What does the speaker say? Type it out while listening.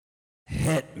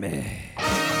Hit me.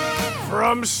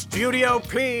 From Studio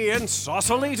P in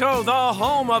Sausalito, the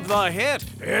home of the hit,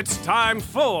 it's time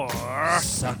for...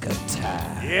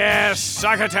 Succotash. Yes,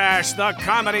 Succotash, the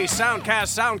comedy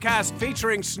soundcast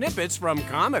featuring snippets from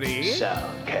comedy.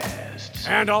 Soundcasts.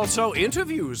 And also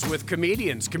interviews with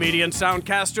comedians, comedian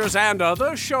soundcasters, and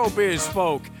other showbiz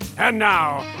folk. And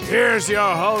now, here's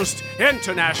your host,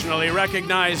 internationally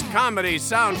recognized comedy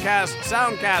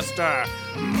soundcaster,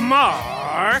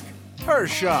 Mark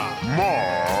Hershaw.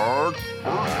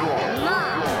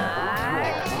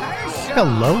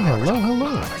 Hello.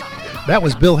 That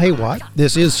was Bill Haywatt.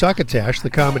 This is Succotash, the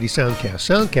comedy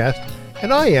soundcast,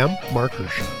 and I am Mark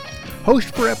Hershaw,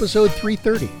 host for episode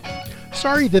 330.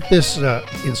 Sorry that this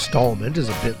installment is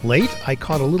a bit late. I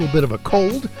caught a little bit of a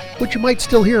cold, which you might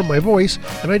still hear in my voice,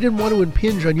 and I didn't want to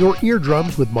impinge on your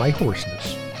eardrums with my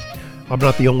hoarseness. I'm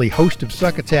not the only host of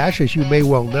Succotash, as you may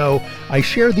well know. I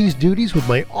share these duties with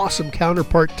my awesome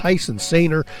counterpart Tyson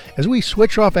Sainer as we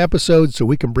switch off episodes so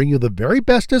we can bring you the very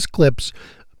bestest clips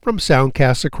from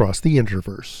soundcasts across the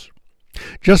interverse.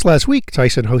 Just last week,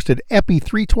 Tyson hosted Epi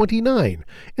 329,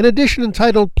 an edition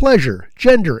entitled Pleasure,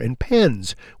 Gender, and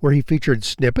Pens, where he featured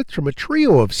snippets from a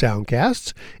trio of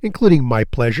soundcasts, including My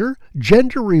Pleasure,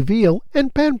 Gender Reveal,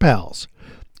 and Pen Pals.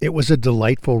 It was a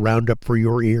delightful roundup for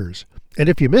your ears. And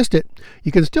if you missed it,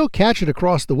 you can still catch it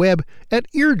across the web at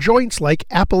ear joints like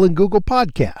Apple and Google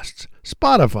Podcasts,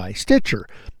 Spotify, Stitcher,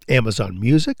 Amazon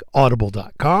Music,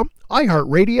 Audible.com,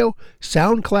 iHeartRadio,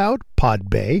 SoundCloud,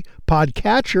 Podbay,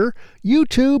 Podcatcher,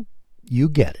 YouTube, you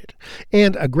get it.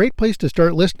 And a great place to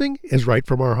start listening is right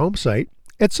from our home site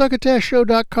at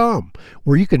succotashshow.com,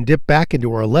 where you can dip back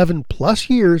into our 11 plus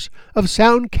years of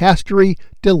soundcastery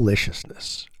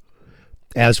deliciousness.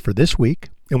 As for this week,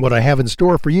 and what I have in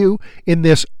store for you in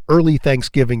this early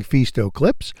Thanksgiving Feasto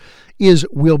Clips is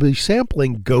we'll be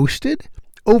sampling Ghosted,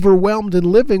 Overwhelmed and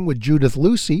Living with Judith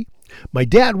Lucy, My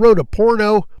Dad Wrote a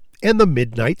Porno, and The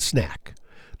Midnight Snack.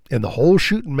 And the whole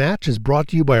shooting match is brought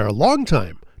to you by our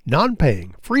longtime,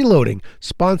 non-paying, freeloading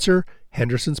sponsor,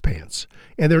 Henderson's Pants,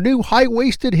 and their new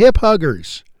high-waisted hip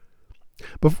huggers.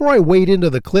 Before I wade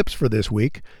into the clips for this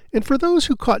week, and for those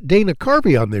who caught Dana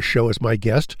Carvey on this show as my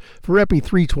guest for Epi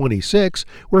 326,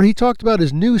 where he talked about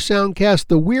his new soundcast,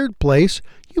 The Weird Place,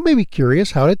 you may be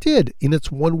curious how it did in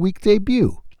its one-week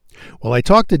debut. Well, I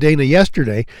talked to Dana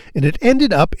yesterday, and it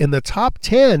ended up in the top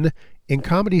 10 in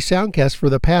comedy soundcasts for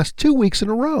the past 2 weeks in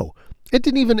a row. It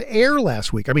didn't even air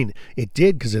last week. I mean, it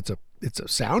did because it's a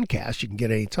soundcast you can get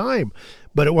any time,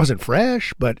 but it wasn't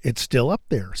fresh, but it's still up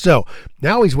there. So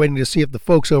now he's waiting to see if the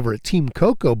folks over at Team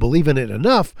Coco believe in it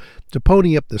enough to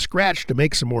pony up the scratch to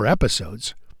make some more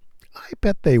episodes. I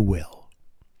bet they will.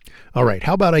 All right,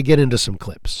 how about I get into some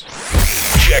clips?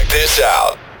 Check this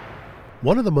out.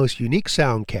 One of the most unique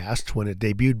soundcasts when it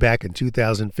debuted back in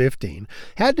 2015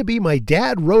 had to be My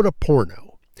Dad Wrote a Porno.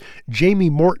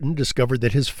 Jamie Morton discovered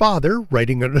that his father,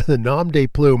 writing under the nom de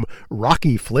plume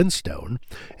Rocky Flintstone,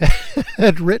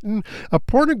 had written a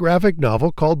pornographic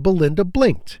novel called Belinda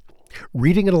Blinked.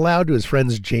 Reading it aloud to his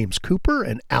friends James Cooper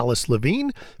and Alice Levine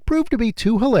proved to be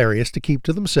too hilarious to keep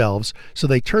to themselves, so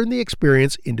they turned the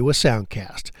experience into a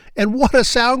soundcast. And what a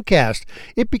soundcast!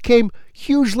 It became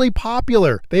hugely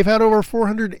popular. They've had over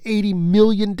 480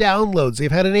 million downloads. They've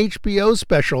had an HBO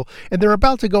special, and they're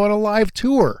about to go on a live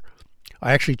tour.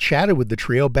 I actually chatted with the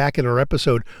trio back in our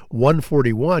episode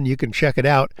 141. You can check it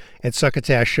out at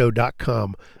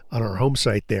succotashshow.com on our home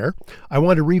site there. I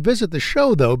want to revisit the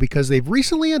show, though, because they've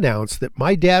recently announced that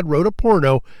My Dad Wrote a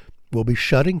Porno will be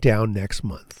shutting down next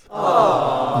month.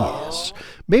 Aww. Yes.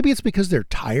 Maybe it's because they're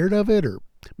tired of it, or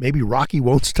maybe Rocky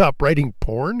won't stop writing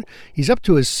porn. He's up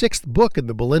to his 6th book in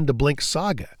the Belinda Blinked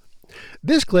saga.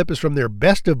 This clip is from their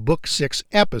Best of Book 6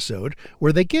 episode,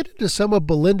 where they get into some of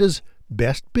Belinda's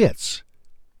best bits,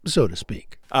 so to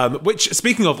speak. Which,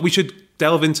 speaking of, we should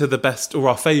delve into the best, or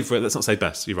our favourite, let's not say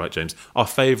best, you're right, James, our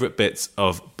favourite bits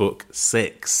of Book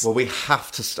 6. Well, we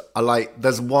have to,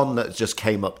 there's one that just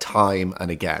came up time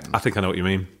and again. I think I know what you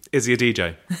mean. Is he a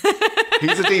DJ?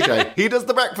 He's a DJ. He does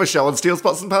the breakfast show on Steel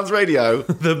Spots and Pans Radio.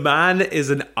 The man is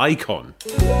an icon.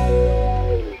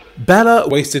 Bella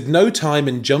wasted no time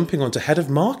in jumping onto head of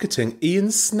marketing,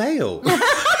 Ian Snail.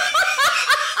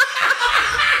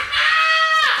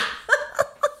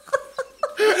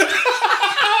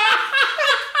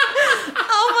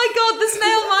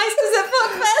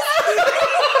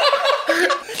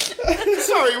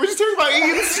 Sorry, we're just talking about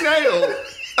Ian Snail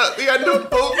at the end of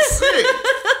Book 6.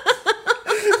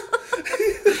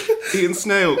 Ian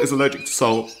Snail is allergic to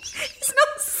salt. He's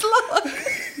not slug.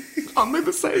 Aren't they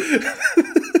the same?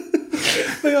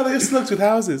 They are slugs with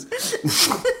houses.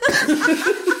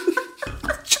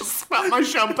 Just spelled spat my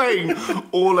champagne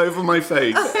all over my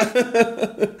face.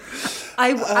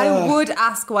 I would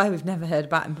ask why we've never heard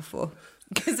about him before.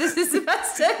 Because this is the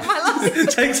best day of my life. It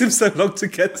takes him so long to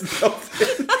get to the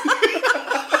office.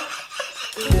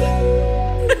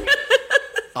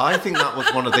 I think that was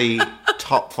one of the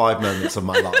top 5 moments of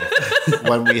my life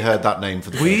when we heard that name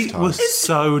for the We first time. were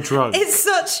so drunk. It's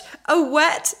such a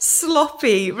wet,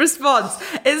 sloppy response.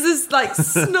 It's just like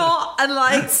snot and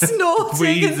like snorting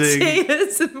Wheezing. and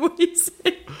tears and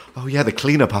wheezing. Oh yeah, the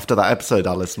cleanup after that episode,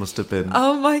 Alice, must have been...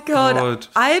 Oh my God. God.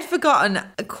 I had forgotten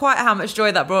quite how much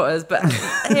joy that brought us, but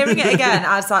hearing it again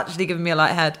has actually given me a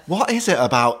light head. What is it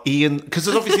about Ian... Because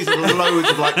there's obviously loads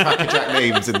of like crackerjack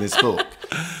names in this book.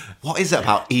 What is it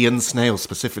about Ian Snail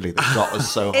specifically that got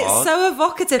us so hard? It's so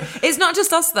evocative. It's not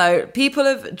just us, though. People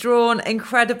have drawn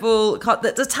incredible...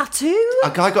 The tattoo? A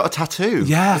guy got a tattoo.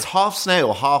 Yeah. It's half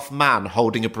snail, half man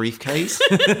holding a briefcase.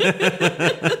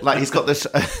 Like he's got this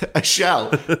a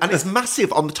shell, and it's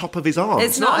massive on the top of his arm.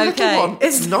 It's not a okay. little one.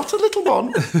 It's not a little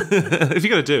one. If you're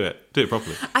going to do it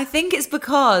properly. I think it's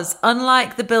because,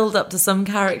 unlike the build-up to some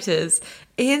characters,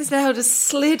 Ian Snail just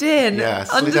slid in. Yeah,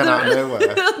 slid in out of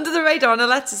nowhere. Under the radar on a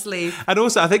letter sleeve. And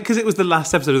also, I think because it was the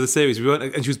last episode of the series,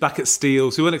 and she was back at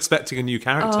Steel, so we weren't expecting a new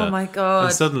character. Oh my God.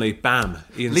 And suddenly, bam,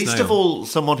 Ian Least Snail. of all,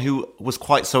 someone who was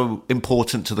quite so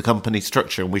important to the company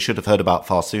structure, and we should have heard about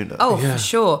far sooner. Oh, for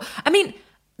sure. I mean,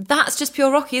 that's just pure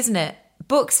Rocky, isn't it?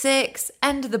 Book 6,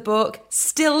 end of the book,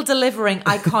 still delivering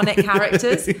iconic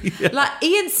characters. Like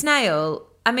Ian Snail,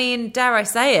 I mean, dare I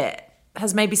say it,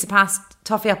 has maybe surpassed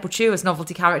Toffee Apple Chew as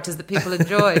novelty characters that people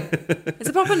enjoy. It's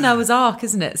a proper Noah's Ark,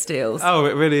 isn't it, Steels? Oh,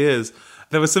 it really is.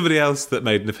 There was somebody else that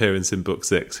made an appearance in Book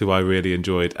 6 who I really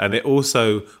enjoyed, and it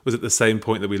also was at the same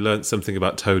point that we learnt something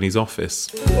about Tony's office.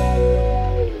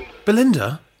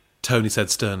 Belinda, Tony said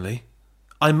sternly,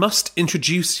 I must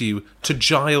introduce you to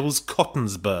Giles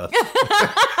Cottonsworth.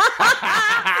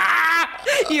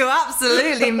 You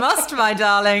absolutely must, my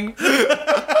darling.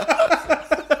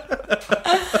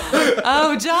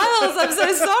 Oh, Giles, I'm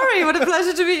so sorry. What a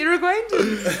pleasure to meet your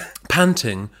acquaintance.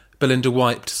 Panting, Belinda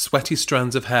wiped sweaty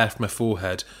strands of hair from her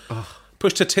forehead,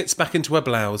 pushed her tits back into her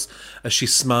blouse as she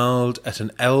smiled at an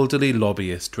elderly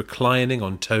lobbyist reclining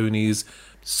on Tony's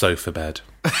sofa bed.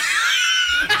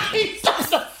 He's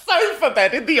just a sofa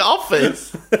bed in the office.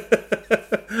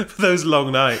 For those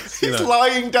long nights, you He's know.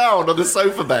 lying down on a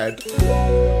sofa bed.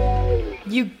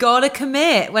 You gotta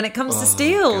commit when it comes to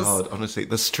Steels. God, honestly,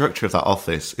 the structure of that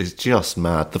office is just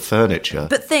mad. The furniture.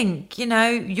 But think,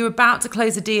 you're about to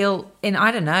close a deal in,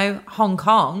 I don't know, Hong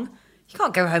Kong. You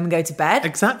can't go home and go to bed.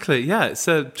 Exactly, yeah, it's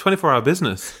a 24-hour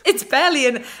business. It's barely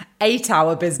an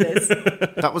 8-hour business.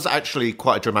 That was actually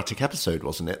quite a dramatic episode,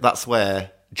 wasn't it? That's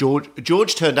where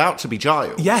George turned out to be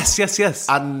Giles. Yes.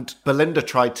 And Belinda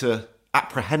tried to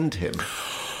apprehend him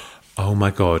Oh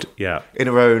my God, yeah. in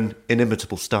her own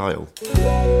inimitable style.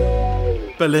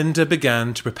 Belinda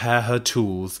began to prepare her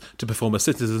tools to perform a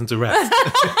citizen's arrest.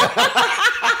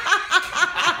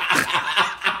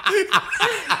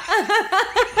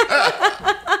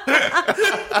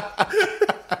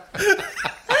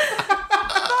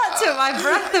 That took my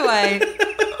breath away.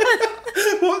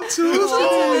 What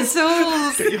tools?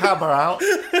 Tools. Get your hammer out.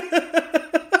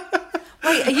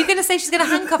 Wait, are you going to say she's going to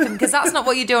handcuff him? Because that's not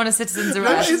what you do on a citizen's No,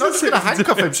 arrest. she's not just going to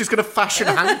handcuff him. She's going to fashion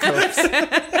handcuffs.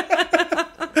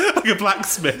 Like a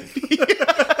blacksmith.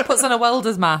 Puts on a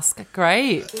welder's mask.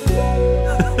 Great.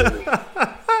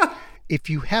 If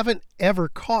you haven't ever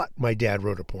caught My Dad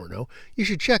Wrote a Porno, you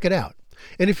should check it out.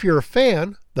 And if you're a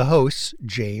fan, the hosts,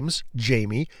 James,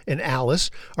 Jamie, and Alice,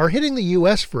 are hitting the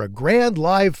U.S. for a grand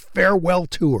live farewell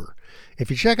tour. If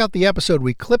you check out the episode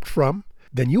we clipped from,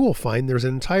 then you will find there's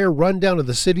an entire rundown of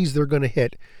the cities they're going to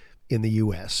hit in the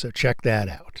U.S., so check that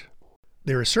out.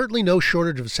 There is certainly no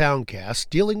shortage of soundcasts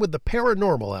dealing with the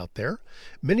paranormal out there.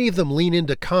 Many of them lean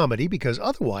into comedy because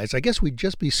otherwise I guess we'd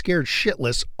just be scared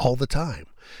shitless all the time.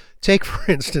 Take,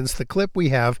 for instance, the clip we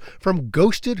have from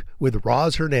Ghosted with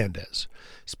Roz Hernandez,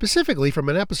 specifically from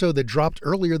an episode that dropped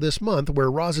earlier this month where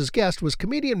Roz's guest was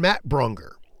comedian Matt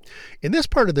Bronger. In this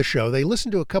part of the show, they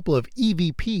listen to a couple of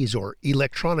EVPs, or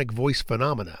electronic voice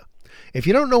phenomena. If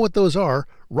you don't know what those are,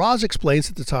 Roz explains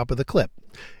at the top of the clip.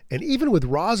 And even with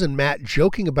Roz and Matt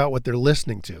joking about what they're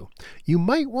listening to, you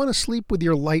might want to sleep with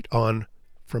your light on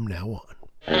from now on.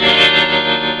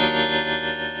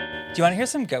 Do you want to hear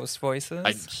some ghost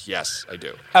voices? Yes, I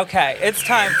do. Okay, it's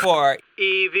time for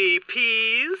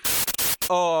EVPs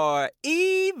or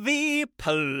EV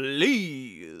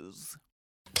Please.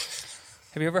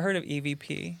 Have you ever heard of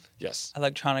EVP? Yes.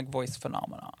 Electronic voice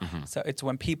phenomenon. So it's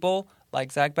when people, like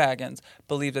Zach Baggins,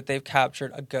 believe that they've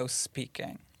captured a ghost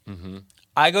speaking.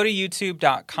 I go to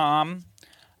youtube.com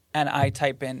and I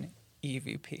type in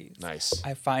EVPs. Nice.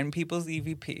 I find people's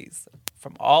EVPs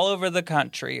from all over the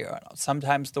country, or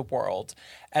sometimes the world.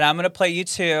 And I'm going to play you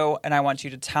two, and I want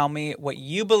you to tell me what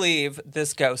you believe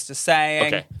this ghost is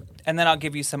saying. Okay. And then I'll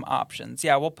give you some options.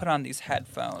 Yeah, we'll put on these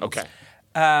headphones. Okay.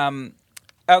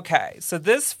 Okay, so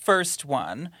this first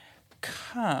one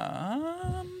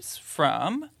comes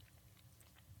from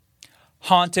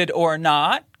Haunted or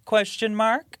Not, ?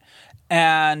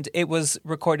 And it was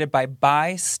recorded by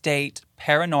Bi-State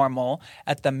Paranormal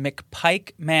at the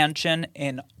McPike Mansion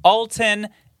in Alton,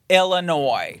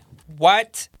 Illinois.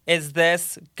 What is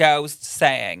this ghost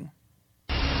saying?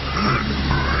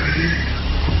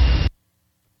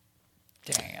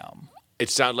 Damn. It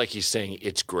sounded like he's saying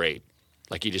it's great.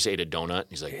 Like he just ate a donut.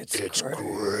 He's like, it's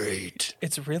great.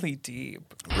 It's really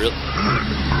deep. Real.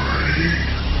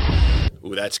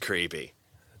 Ooh, that's creepy.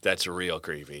 That's real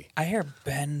creepy. I hear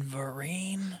Ben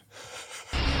Vereen.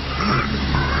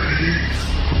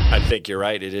 I think you're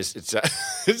right. It is.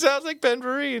 It sounds like Ben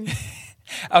Vereen.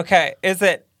 Okay, is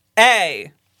it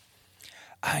A,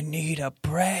 I need a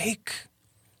break,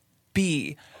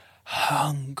 B,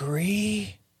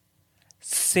 hungry,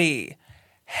 C,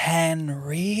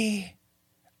 Henry,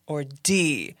 or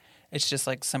D, it's just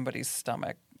like somebody's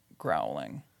stomach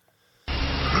growling?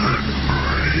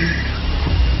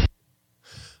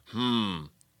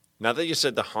 Now that you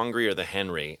said the hungry or the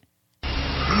Henry,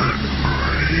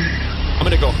 I'm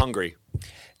going to go hungry.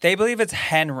 They believe it's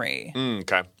Henry.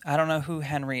 Okay. I don't know who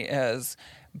Henry is,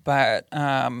 but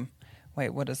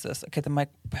wait, what is this? Okay, the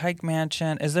McPike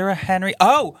Mansion. Is there a Henry?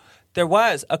 Oh, there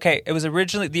was. Okay, it was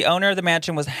originally, the owner of the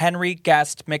mansion was Henry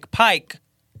Guest McPike.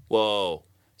 Whoa.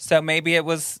 So maybe it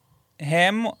was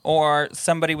him or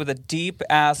somebody with a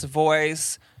deep-ass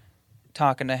voice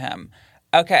talking to him.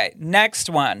 Okay, next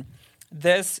one.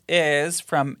 This is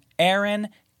from Aaron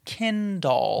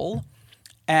Kindle,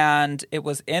 and it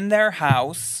was in their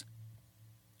house.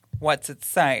 What's it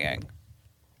saying?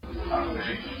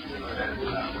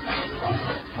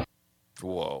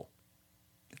 Whoa.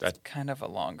 That's kind of a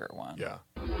longer one. Yeah.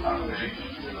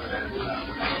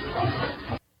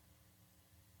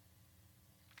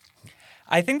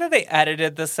 I think that they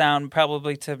edited the sound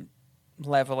probably to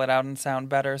level it out and sound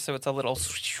better, so it's a little...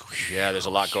 Yeah, there's a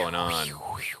lot going on.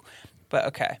 But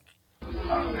okay. Do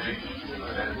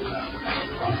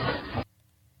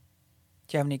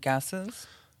you have any guesses?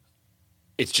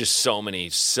 It's just so many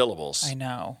syllables. I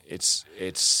know. It's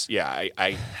yeah,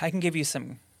 I can give you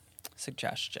some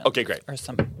suggestions. Okay, great. Or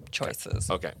some choices.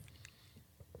 Okay.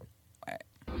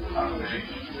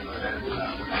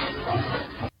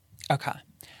 Okay.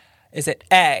 Is it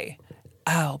A,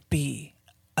 I'll be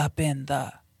up in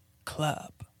the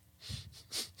club?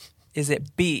 Is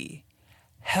it B,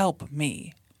 help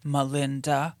me,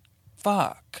 Melinda,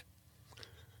 fuck?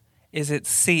 Is it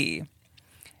C,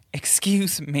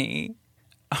 excuse me,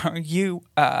 are you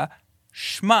a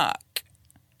schmuck?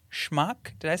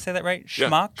 Schmuck? Did I say that right?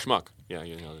 Schmuck? Yeah, schmuck. Yeah,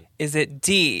 you know it. Is it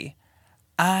D,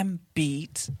 I'm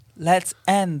beat, let's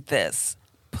end this,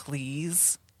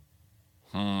 please?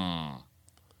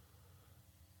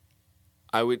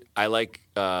 I like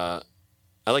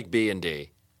B and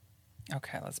D.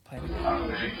 Okay, let's play it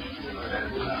again.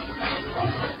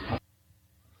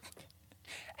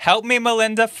 Help me,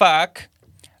 Melinda, fuck.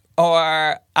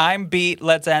 Or I'm beat,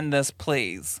 let's end this,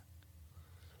 please.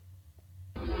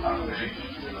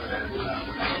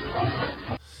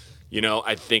 You know,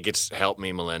 I think it's help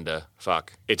me, Melinda.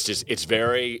 Fuck. It's just, it's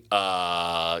very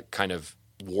kind of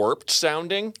warped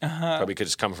sounding. Probably because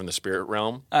it's coming from the spirit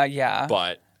realm. Yeah.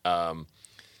 But,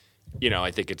 you know,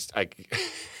 I think it's like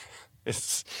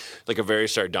a very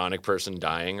sardonic person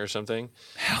dying or something.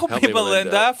 Help me,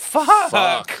 Melinda.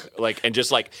 Fuck. Like, and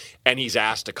just like, and he's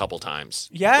asked a couple times.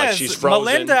 Yes, like she's frozen.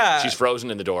 Melinda. She's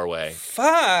frozen in the doorway.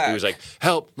 Fuck. He was like,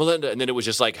 help, Melinda. And then it was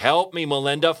just like, help me,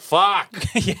 Melinda. Fuck.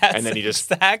 Yes, and then he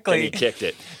just, exactly. Then he kicked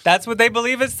it. That's what they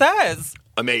believe it says.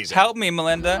 Amazing. Help me,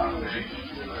 Melinda.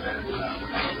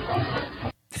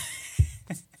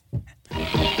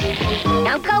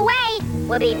 Don't go away.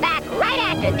 We'll be back right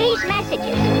after these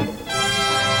messages.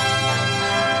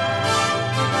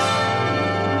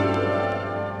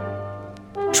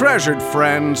 Treasured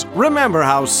friends, remember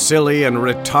how silly and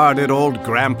retarded old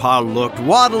Grandpa looked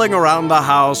waddling around the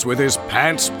house with his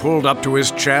pants pulled up to his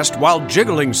chest while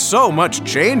jiggling so much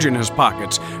change in his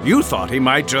pockets you thought he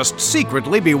might just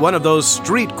secretly be one of those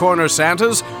street corner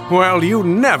Santas? Well, you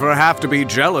never have to be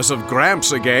jealous of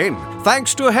Gramps again,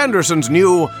 thanks to Henderson's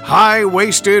new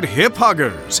high-waisted hip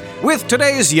huggers. With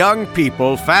today's young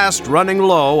people fast running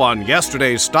low on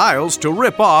yesterday's styles to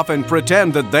rip off and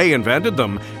pretend that they invented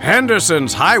them,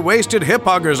 Henderson's high high-waisted hip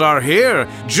huggers are here,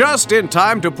 just in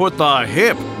time to put the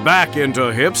hip back into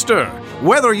hipster.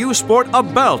 Whether you sport a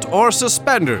belt or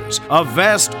suspenders, a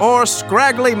vest or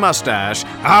scraggly mustache,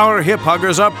 our hip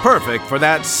huggers are perfect for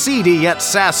that seedy yet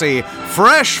sassy,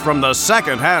 fresh from the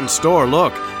second-hand store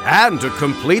look. And to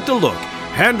complete the look,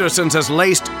 Henderson's has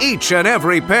laced each and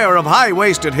every pair of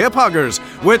high-waisted hip huggers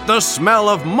with the smell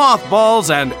of mothballs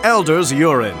and elder's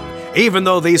urine. Even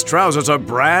though these trousers are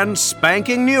brand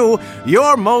spanking new,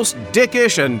 your most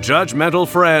dickish and judgmental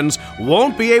friends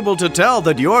won't be able to tell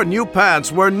that your new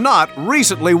pants were not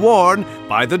recently worn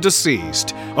by the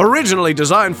deceased. Originally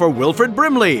designed for Wilfred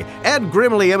Brimley, Ed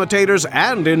Grimley imitators,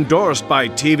 and endorsed by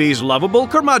TV's lovable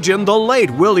curmudgeon, the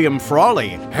late William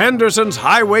Frawley, Henderson's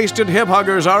high-waisted hip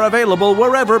huggers are available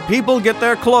wherever people get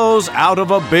their clothes out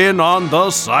of a bin on the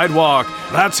sidewalk.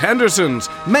 That's Henderson's,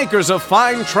 makers of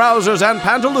fine trousers and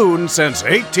pantaloons since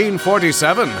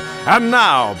 1847. And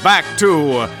now, back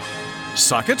to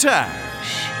Succotash.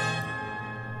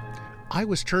 I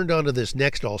was turned on to this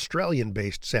next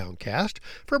Australian-based soundcast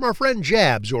from our friend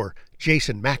Jabs, or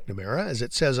Jason McNamara, as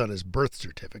it says on his birth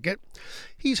certificate.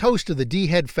 He's host of the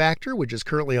D-Head Factor, which is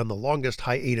currently on the longest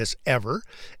hiatus ever,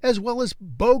 as well as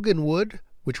Boganwood,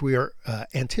 which we are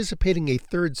anticipating a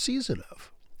third season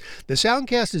of. The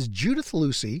soundcast is Judith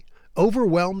Lucy,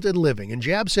 Overwhelmed and Living, and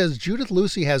Jab says Judith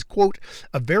Lucy has, quote,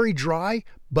 a very dry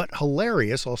but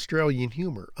hilarious Australian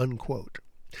humor, unquote.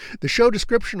 The show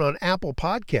description on Apple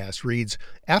Podcasts reads,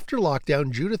 after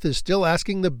lockdown, Judith is still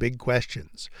asking the big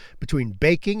questions. Between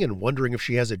baking and wondering if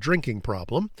she has a drinking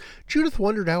problem, Judith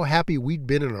wondered how happy we'd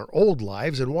been in our old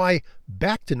lives and why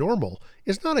back to normal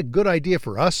is not a good idea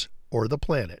for us or the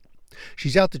planet.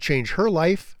 She's out to change her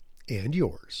life and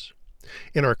yours.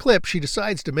 In our clip, she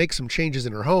decides to make some changes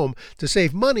in her home to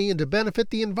save money and to benefit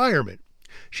the environment.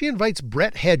 She invites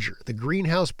Brett Hedger, the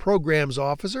greenhouse programs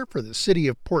officer for the city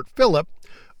of Port Phillip,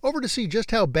 over to see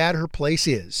just how bad her place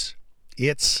is.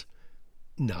 It's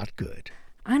not good.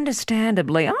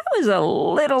 Understandably, I was a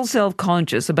little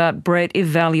self-conscious about Brett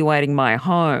evaluating my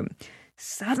home.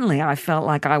 Suddenly, I felt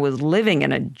like I was living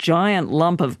in a giant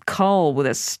lump of coal with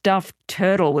a stuffed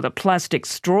turtle with a plastic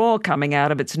straw coming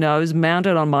out of its nose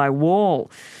mounted on my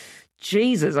wall.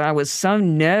 Jesus, I was so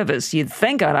nervous you'd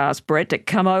think I'd ask Brett to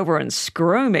come over and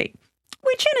screw me,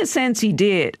 which in a sense he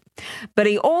did. But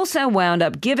he also wound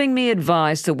up giving me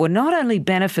advice that would not only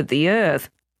benefit the earth,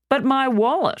 but my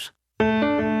wallet.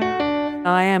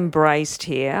 I am braced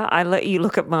here. I let you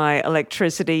look at my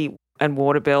electricity and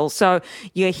water bill. So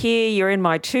you're here, you're in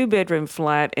my 2-bedroom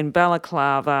flat in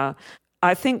Balaclava.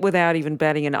 I think without even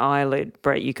batting an eyelid,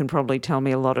 Brett, you can probably tell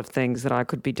me a lot of things that I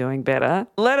could be doing better.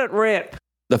 Let it rip.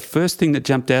 The first thing that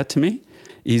jumped out to me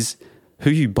is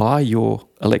who you buy your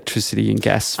electricity and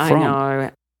gas from. I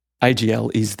know.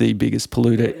 AGL is the biggest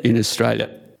polluter in Australia.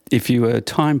 If you were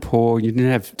time poor, you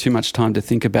didn't have too much time to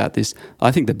think about this,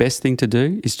 I think the best thing to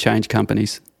do is change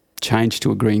companies. Change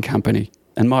to a green company.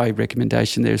 And my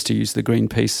recommendation there is to use the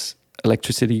Greenpeace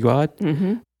electricity guide.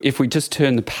 Mm-hmm. If we just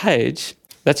turn the page,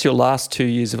 that's your last 2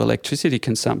 years of electricity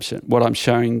consumption. What I'm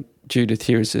showing Judith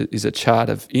here is a chart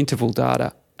of interval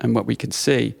data. And what we can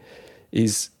see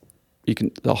is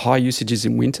the high usages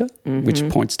in winter, mm-hmm. which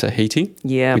points to heating,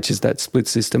 which is that split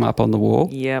system up on the wall.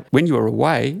 Yep. When you were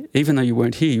away, even though you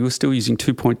weren't here, you were still using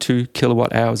 2.2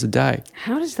 kilowatt hours a day.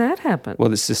 How does that happen?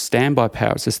 Well, it's just standby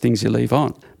power. It's just things you leave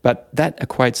on. But that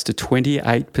equates to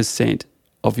 28%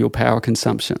 of your power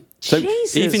consumption. So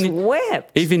Jesus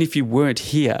wept. Even if you weren't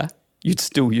here, you'd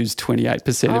still use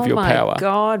 28% of your power. Oh, my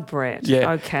God, Brett.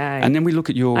 Yeah. Okay. And then we look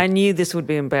at your... I knew this would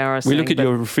be embarrassing. We look at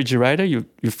your refrigerator. Your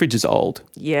fridge is old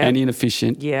and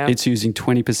inefficient. Yeah. It's using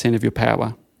 20% of your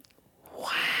power. Wow.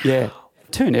 Yeah.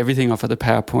 Turn everything off at the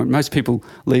power point. Most people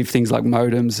leave things like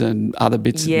modems and other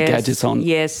bits and gadgets on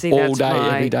all day,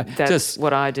 every day. That's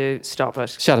what I do. Stop it.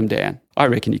 Shut them down. I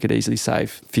reckon you could easily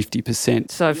save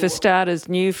 50%. So for starters,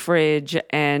 new fridge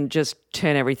and just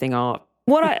turn everything off.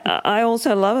 What I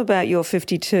also love about your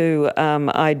 52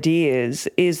 ideas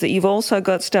is that you've also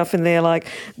got stuff in there like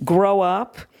grow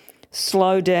up,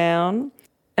 slow down,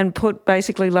 and put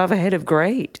basically love ahead of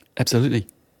greed. Absolutely.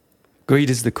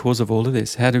 Greed is the cause of all of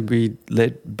this. How did we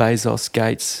let Bezos,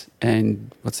 Gates,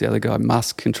 and what's the other guy,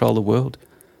 Musk, control the world?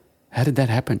 How did that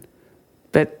happen?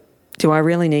 But do I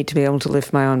really need to be able to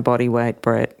lift my own body weight,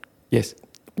 Brett? Yes.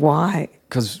 Why?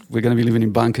 Because we're going to be living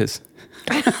in bunkers.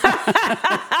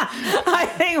 I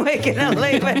think we're going to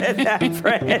leave it at that,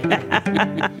 Brett.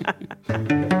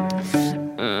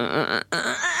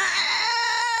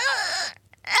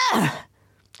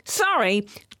 Sorry,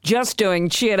 just doing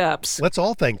chin-ups. Let's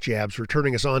all thank Jabs for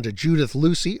turning us on to Judith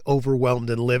Lucy, Overwhelmed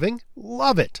and Living.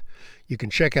 Love it. You can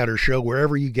check out her show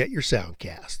wherever you get your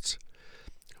soundcasts.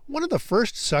 One of the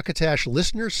first Succotash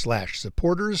listeners /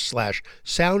 supporters /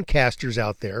 soundcasters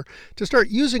out there to start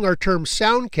using our term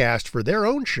soundcast for their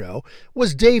own show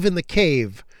was Dave in the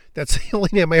Cave. That's the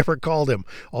only name I ever called him,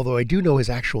 although I do know his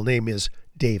actual name is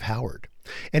Dave Howard.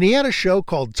 And he had a show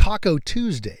called Taco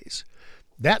Tuesdays.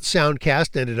 That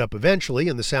soundcast ended up eventually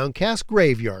in the Soundcast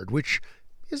Graveyard, which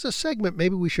is a segment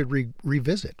maybe we should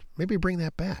revisit. Maybe bring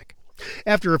that back.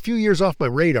 After a few years off my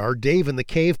radar, Dave in the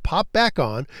Cave popped back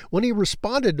on when he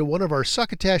responded to one of our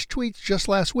Succotash tweets just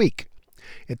last week.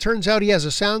 It turns out he has a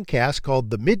soundcast called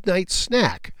The Midnight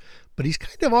Snack, but he's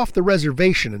kind of off the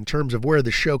reservation in terms of where the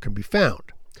show can be found.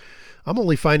 I'm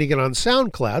only finding it on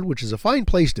SoundCloud, which is a fine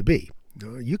place to be.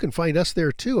 You can find us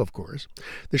there too, of course.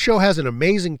 The show has an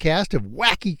amazing cast of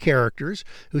wacky characters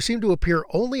who seem to appear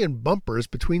only in bumpers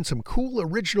between some cool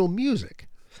original music.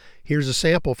 Here's a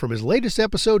sample from his latest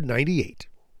episode, 98.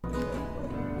 What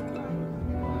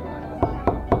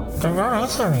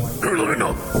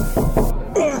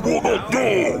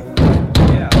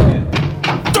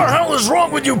the hell is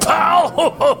wrong with you, pal?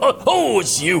 Oh,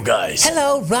 it's you guys.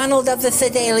 Hello, Ronald of the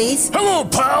Sedales. Hello,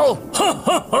 pal.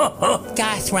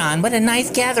 Gosh, Ron, what a nice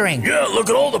gathering. Yeah, look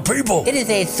at all the people. It is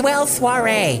a swell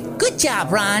soiree. Good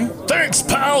job, Ron. Thanks,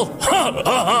 pal.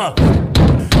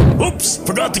 Oops,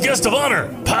 forgot the guest of honor,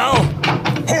 pal.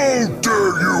 How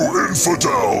dare you,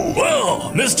 infidel!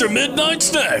 Well, Mr. Midnight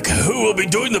Snack, who will be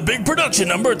doing the big production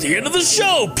number at the end of the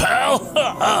show, pal.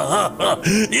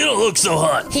 You don't look so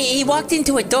hot. He walked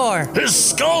into a door. His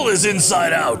skull is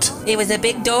inside out. It was a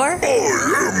big door? I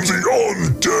am the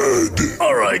undead.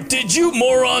 All right, did you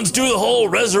morons do the whole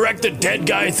resurrect the dead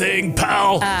guy thing,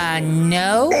 pal?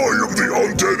 No. I am the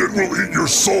undead and will eat your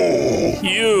soul.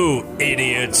 You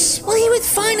idiots. Well, he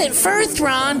was fine at first,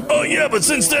 Ron. Oh, yeah, but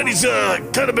since then he's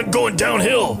kind of been going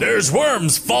downhill. There's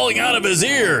worms falling out of his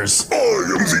ears. I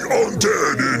am the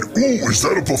undead and, ooh, is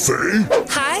that a buffet?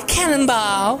 Hi,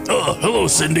 Cannonball. Hello,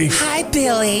 Cindy. Hi,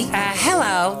 Billy.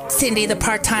 Hello, Cindy, the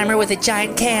part-timer with the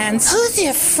giant cans. Who's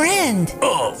your friend?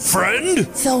 Friend?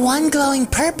 The one glowing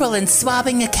purple and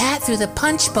swabbing a cat through the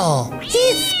punch bowl.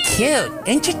 He's cute.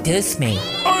 Introduce me.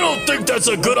 I don't think that's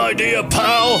a good idea,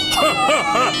 pal.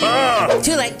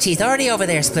 Too late. She's already over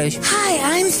there, Sploosh.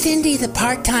 Hi, I'm Cindy, the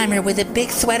part-timer with the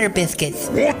big sweater biscuits.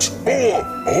 What?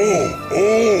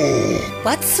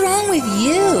 What's wrong with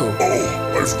you?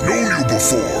 I've known you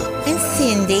before. I'm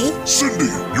Cindy.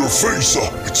 Cindy, your face,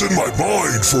 it's in my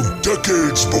mind from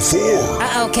decades before.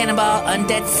 Uh-oh, Cannonball,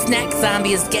 undead snack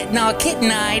zombie is getting all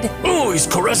kitten-eyed. Oh, he's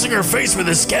caressing her face with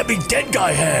his scabby dead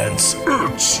guy hands.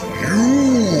 It's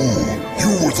you. You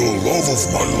were the love of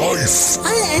my life.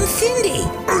 I'm Cindy.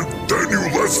 And then you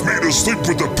left me to sleep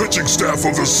with the pitching staff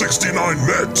of the 69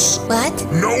 Mets. What?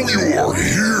 Now you are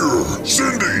here.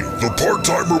 Cindy, the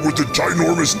part-timer with the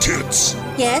ginormous tits.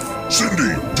 Yes?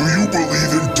 Cindy, do you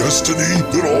believe in destiny?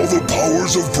 That all the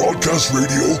powers of broadcast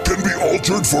radio can be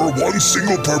altered for one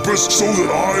single purpose so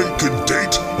that I can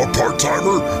date a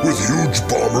part-timer with huge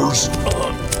bombers?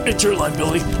 It's your line,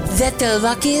 Billy. That the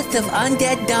luckiest of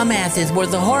undead dumbasses were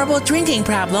the horrible drinking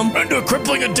problem and a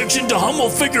crippling addiction to humble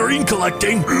figurine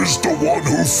collecting is the one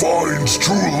who finds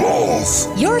true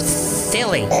love. You're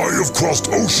silly. I have crossed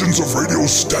oceans of radio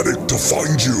static to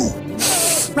find you.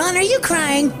 Ron, are you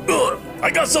crying? I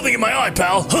got something in my eye,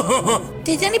 pal.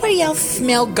 Did anybody else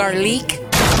smell garlic?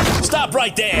 Stop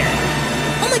right there.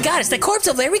 Oh my god, it's the corpse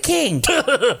of Larry King.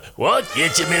 What?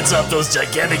 Get your mitts off those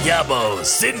gigantic yabbos.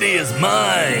 Cindy is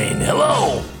mine.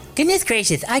 Hello. Goodness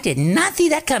gracious, I did not see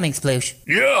that coming, Sploosh.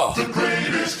 Yeah. The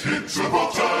greatest hits of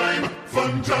all time.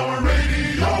 Fun Tower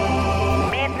Radio.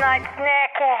 Midnight Snack.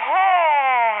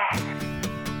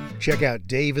 Check out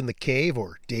Dave in the Cave,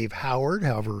 or Dave Howard,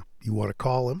 however you want to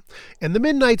call him, and The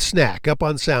Midnight Snack up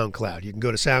on SoundCloud. You can go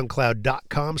to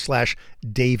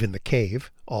soundcloud.com/DaveInTheCave,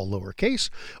 all lowercase,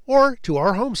 or to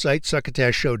our home site,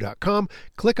 succotashshow.com.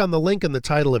 Click on the link in the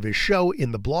title of his show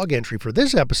in the blog entry for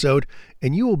this episode,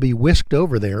 and you will be whisked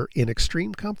over there in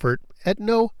extreme comfort at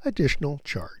no additional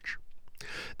charge.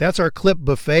 That's our clip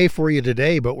buffet for you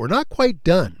today, but we're not quite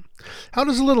done. How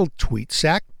does a little tweet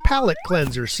sack palate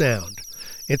cleanser sound?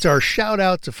 It's our shout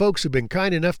out to folks who've been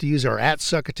kind enough to use our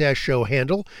 @Succotash Show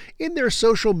handle in their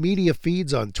social media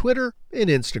feeds on Twitter and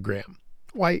Instagram.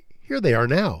 Why, here they are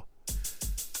now.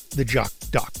 The Jock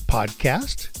Doc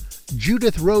Podcast,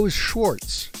 Judith Rose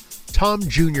Schwartz, Tom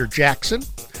Jr. Jackson,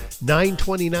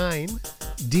 929,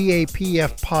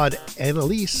 DAPF Pod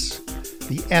Annalise,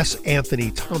 the S.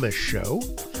 Anthony Thomas Show,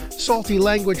 Salty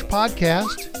Language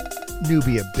Podcast,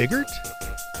 Nubia Biggert,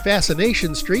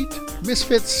 Fascination Street,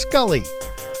 Misfit Scully,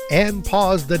 and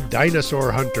Paws the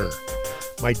Dinosaur Hunter.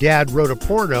 My dad wrote a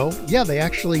porno. Yeah, they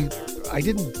actually, I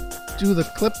didn't do the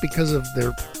clip because of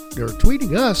their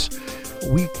tweeting us.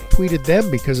 We tweeted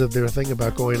them because of their thing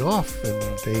about going off,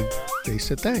 and they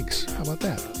said thanks. How about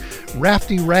that?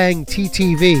 Rafty Rang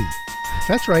TTV.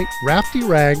 That's right, Rafty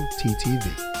Rang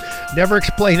TTV. Never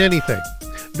Explain Anything.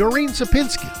 Noreen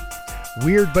Sapinski.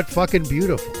 Weird but fucking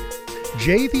beautiful.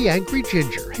 Jay the Angry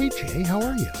Ginger. Hey Jay, how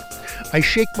are you? I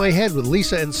Shake My Head with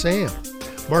Lisa and Sam.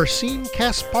 Marcin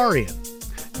Kasparian.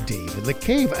 Dave in the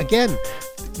Cave. Again,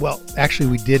 well, actually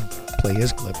we did play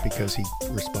his clip because he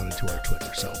responded to our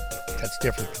Twitter, so that's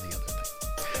different than the other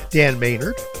thing. Dan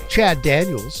Maynard, Chad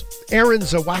Daniels, Aaron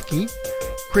Zawacki,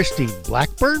 Christine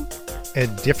Blackburn,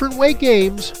 and Different Way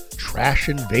Games, Trash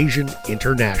Invasion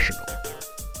International.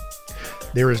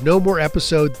 There is no more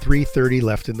episode 330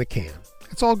 left in the can.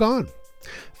 It's all gone.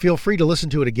 Feel free to listen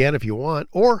to it again if you want,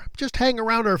 or just hang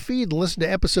around our feed and listen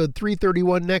to episode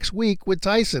 331 next week with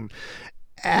Tyson.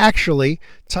 Actually,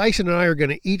 Tyson and I are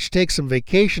going to each take some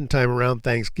vacation time around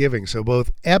Thanksgiving, so both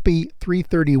Epi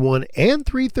 331 and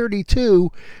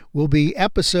 332 will be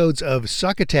episodes of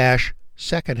Succotash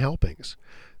Second Helpings.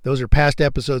 Those are past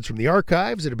episodes from the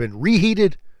archives that have been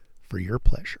reheated for your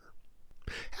pleasure.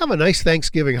 Have a nice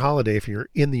Thanksgiving holiday if you're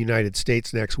in the United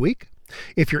States next week.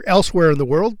 If you're elsewhere in the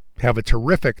world, have a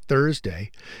terrific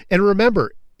Thursday. And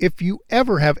remember, if you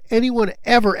ever have anyone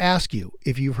ever ask you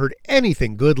if you've heard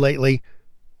anything good lately,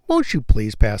 won't you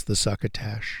please pass the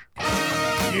Succotash?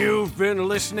 You've been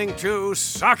listening to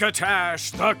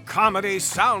Succotash, the comedy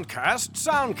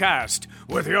soundcast,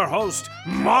 with your host,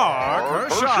 Mark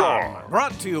Hershon.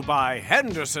 Brought to you by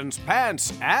Henderson's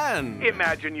Pants and...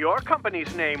 Imagine your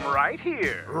company's name right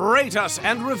here. Rate us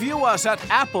and review us at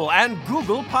Apple and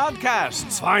Google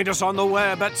Podcasts. Find us on the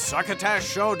web at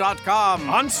succotashshow.com,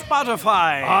 on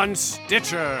Spotify, on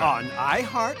Stitcher, on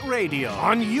iHeartRadio,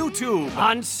 on YouTube,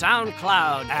 on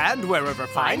SoundCloud, and wherever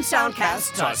fine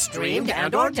soundcasts are streamed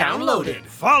and or downloaded.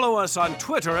 Follow us on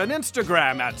Twitter and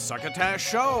Instagram at Succotash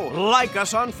Show. Like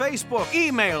us on Facebook.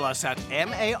 Email us at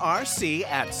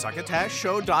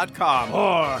marc@succotashshow.com.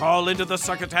 Or call into the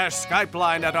Succotash Skype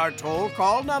line at our toll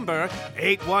call number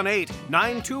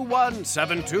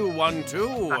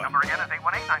 818-921-7212. That number again is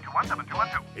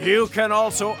 818-921-7212. You can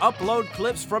also upload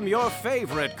clips from your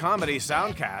favorite comedy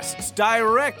soundcasts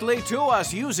directly to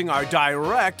us using our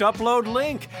direct upload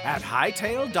link at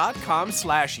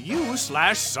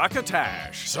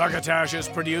hightail.com/u/Succotash. Succotash is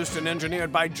produced and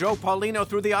engineered by Joe Paulino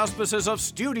through the auspices of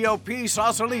Studio P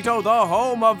Sausalito, the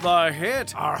home of the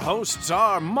hit. Our hosts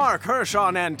are Mark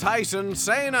Hershon and Tyson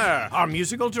Sainer. Our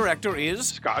musical director is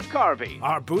Scott Carvey.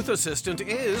 Our booth assistant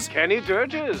is Kenny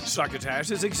Durges.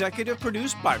 Succotash is executive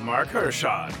produced by Mark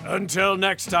Hershon. Until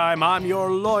next time, I'm your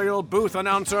loyal booth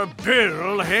announcer,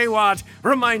 Bill Haywatt,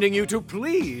 reminding you to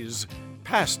please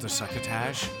pass the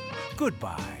Succotash.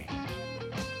 Goodbye.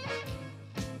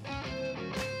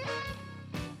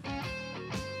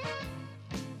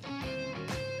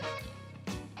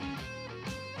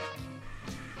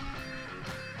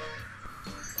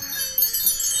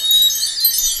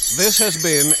 This has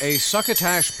been a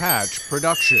Succotash Patch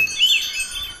production.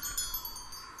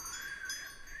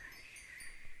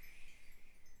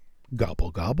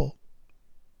 Gobble, gobble.